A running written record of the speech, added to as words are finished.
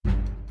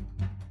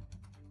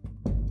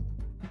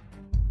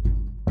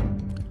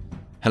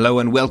Hello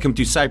and welcome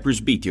to Cyprus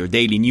Beat, your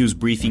daily news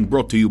briefing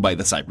brought to you by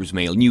the Cyprus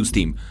Mail news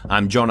team.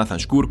 I'm Jonathan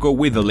Shkurko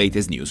with the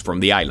latest news from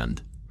the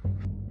island.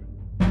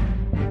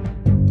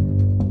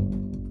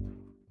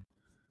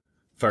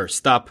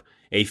 First up,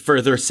 a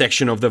further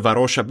section of the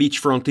Varosha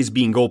beachfront is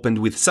being opened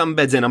with some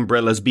beds and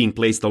umbrellas being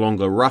placed along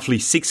a roughly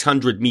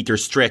 600-meter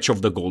stretch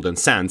of the Golden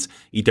Sands.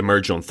 It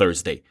emerged on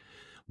Thursday.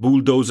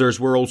 Bulldozers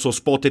were also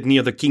spotted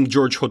near the King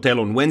George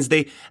Hotel on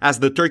Wednesday as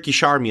the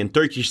Turkish army and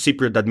Turkish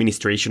Cypriot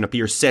administration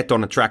appear set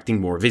on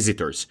attracting more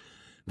visitors.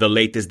 The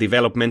latest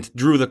development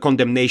drew the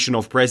condemnation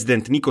of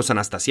President Nikos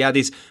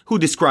Anastasiadis, who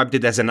described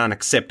it as an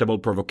unacceptable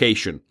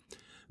provocation.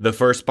 The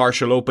first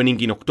partial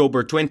opening in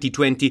October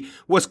 2020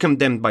 was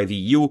condemned by the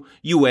EU,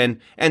 UN,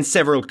 and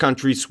several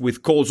countries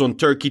with calls on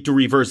Turkey to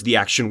reverse the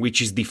action,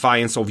 which is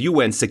defiance of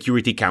UN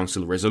Security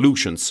Council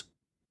resolutions.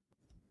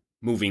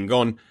 Moving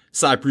on,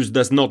 Cyprus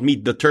does not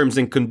meet the terms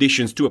and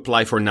conditions to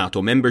apply for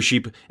NATO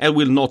membership and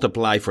will not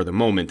apply for the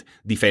moment,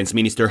 Defense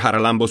Minister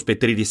Haralambos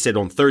Petridis said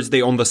on Thursday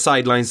on the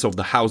sidelines of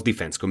the House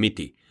Defense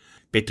Committee.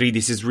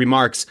 Petridis'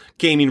 remarks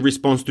came in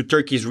response to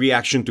Turkey's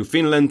reaction to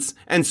Finland's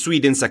and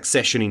Sweden's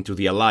accession into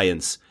the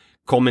alliance.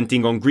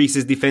 Commenting on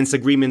Greece's defense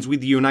agreements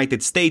with the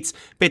United States,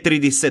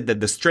 Petridis said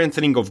that the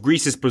strengthening of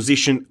Greece's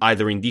position,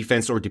 either in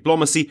defense or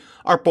diplomacy,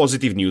 are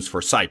positive news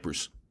for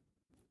Cyprus.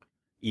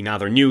 In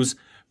other news,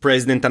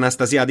 President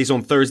Anastasiadis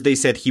on Thursday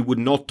said he would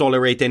not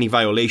tolerate any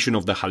violation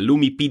of the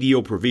Halloumi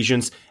PDO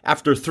provisions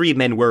after 3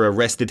 men were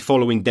arrested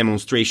following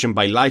demonstration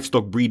by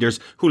livestock breeders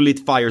who lit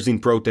fires in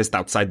protest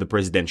outside the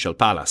presidential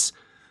palace.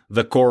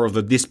 The core of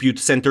the dispute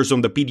centers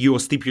on the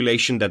PDO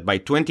stipulation that by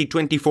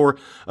 2024,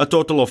 a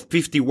total of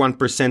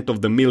 51%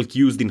 of the milk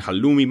used in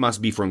halloumi must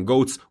be from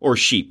goats or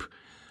sheep.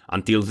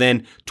 Until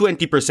then,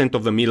 20%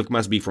 of the milk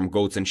must be from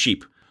goats and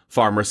sheep.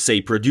 Farmers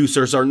say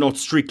producers are not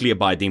strictly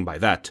abiding by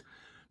that.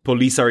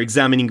 Police are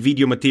examining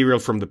video material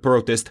from the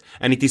protest,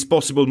 and it is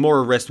possible more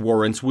arrest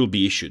warrants will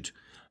be issued.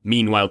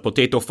 Meanwhile,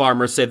 potato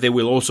farmers said they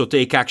will also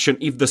take action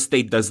if the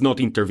state does not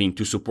intervene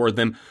to support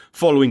them,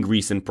 following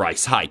recent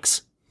price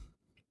hikes.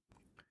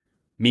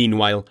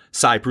 Meanwhile,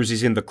 Cyprus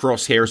is in the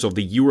crosshairs of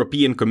the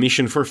European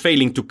Commission for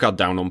failing to cut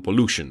down on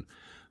pollution.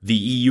 The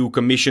EU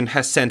Commission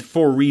has sent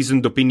 4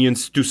 reasoned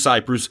opinions to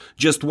Cyprus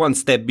just one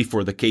step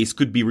before the case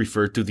could be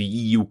referred to the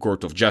EU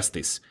Court of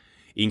Justice.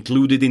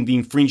 Included in the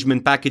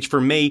infringement package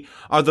for May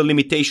are the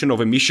limitation of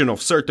emission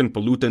of certain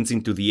pollutants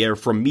into the air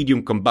from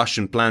medium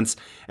combustion plants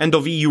and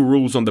of EU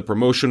rules on the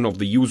promotion of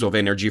the use of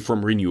energy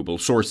from renewable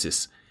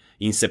sources.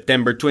 In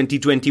September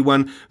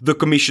 2021, the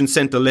Commission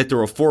sent a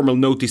letter of formal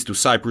notice to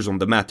Cyprus on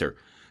the matter.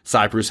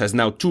 Cyprus has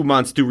now 2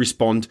 months to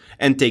respond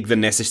and take the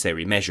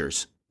necessary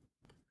measures.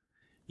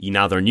 In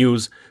other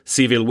news,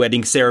 civil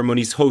wedding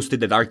ceremonies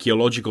hosted at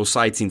archaeological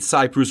sites in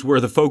Cyprus were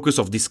the focus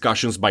of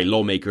discussions by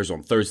lawmakers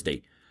on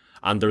Thursday.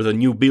 Under the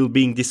new bill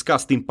being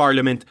discussed in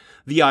Parliament,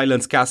 the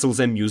island's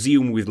castles and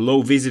museum with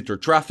low visitor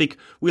traffic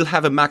will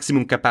have a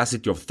maximum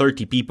capacity of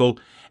 30 people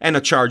and a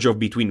charge of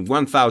between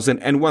 1,000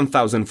 and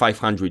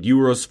 1,500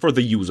 euros for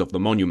the use of the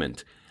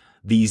monument.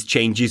 These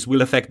changes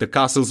will affect the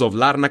castles of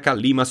Larnaca,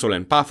 Limassol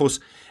and Paphos,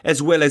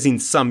 as well as in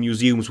some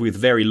museums with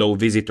very low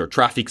visitor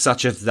traffic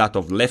such as that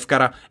of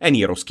Lefkara and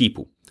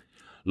Ieroskipou.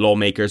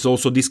 Lawmakers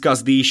also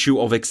discussed the issue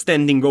of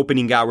extending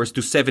opening hours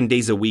to 7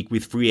 days a week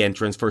with free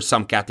entrance for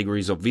some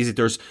categories of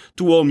visitors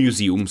to all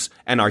museums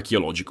and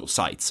archaeological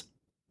sites.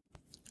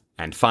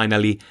 And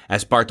finally,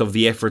 as part of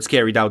the efforts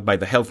carried out by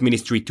the Health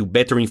Ministry to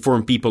better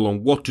inform people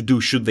on what to do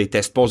should they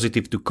test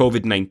positive to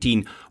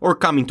COVID-19 or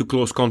come into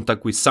close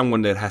contact with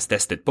someone that has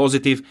tested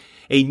positive,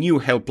 a new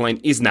helpline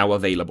is now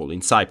available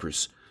in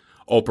Cyprus.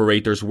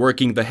 Operators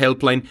working the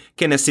helpline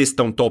can assist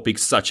on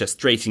topics such as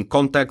tracing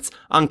contacts,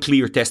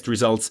 unclear test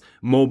results,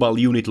 mobile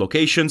unit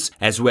locations,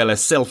 as well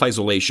as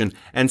self-isolation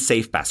and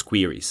SafePass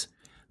queries.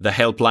 The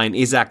helpline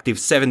is active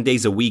 7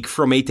 days a week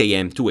from 8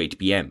 a.m. to 8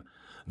 p.m.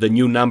 The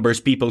new numbers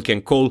people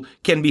can call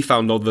can be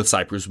found on the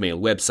Cyprus Mail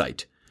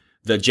website.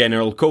 The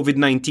general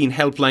COVID-19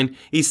 helpline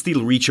is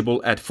still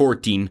reachable at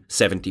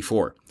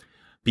 1474.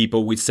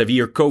 People with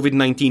severe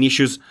COVID-19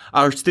 issues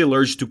are still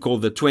urged to call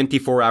the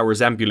 24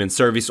 hours ambulance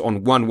service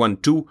on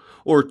 112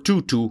 or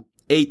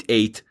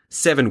 2288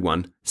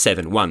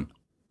 7171.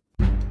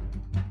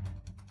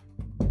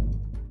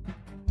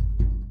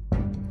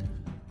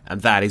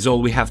 And that is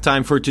all we have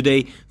time for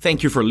today.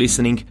 Thank you for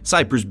listening.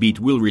 Cyprus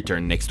Beat will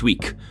return next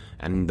week.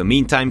 And in the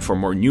meantime, for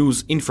more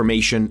news,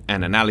 information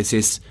and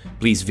analysis,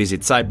 please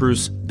visit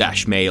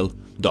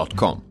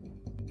cyprus-mail.com.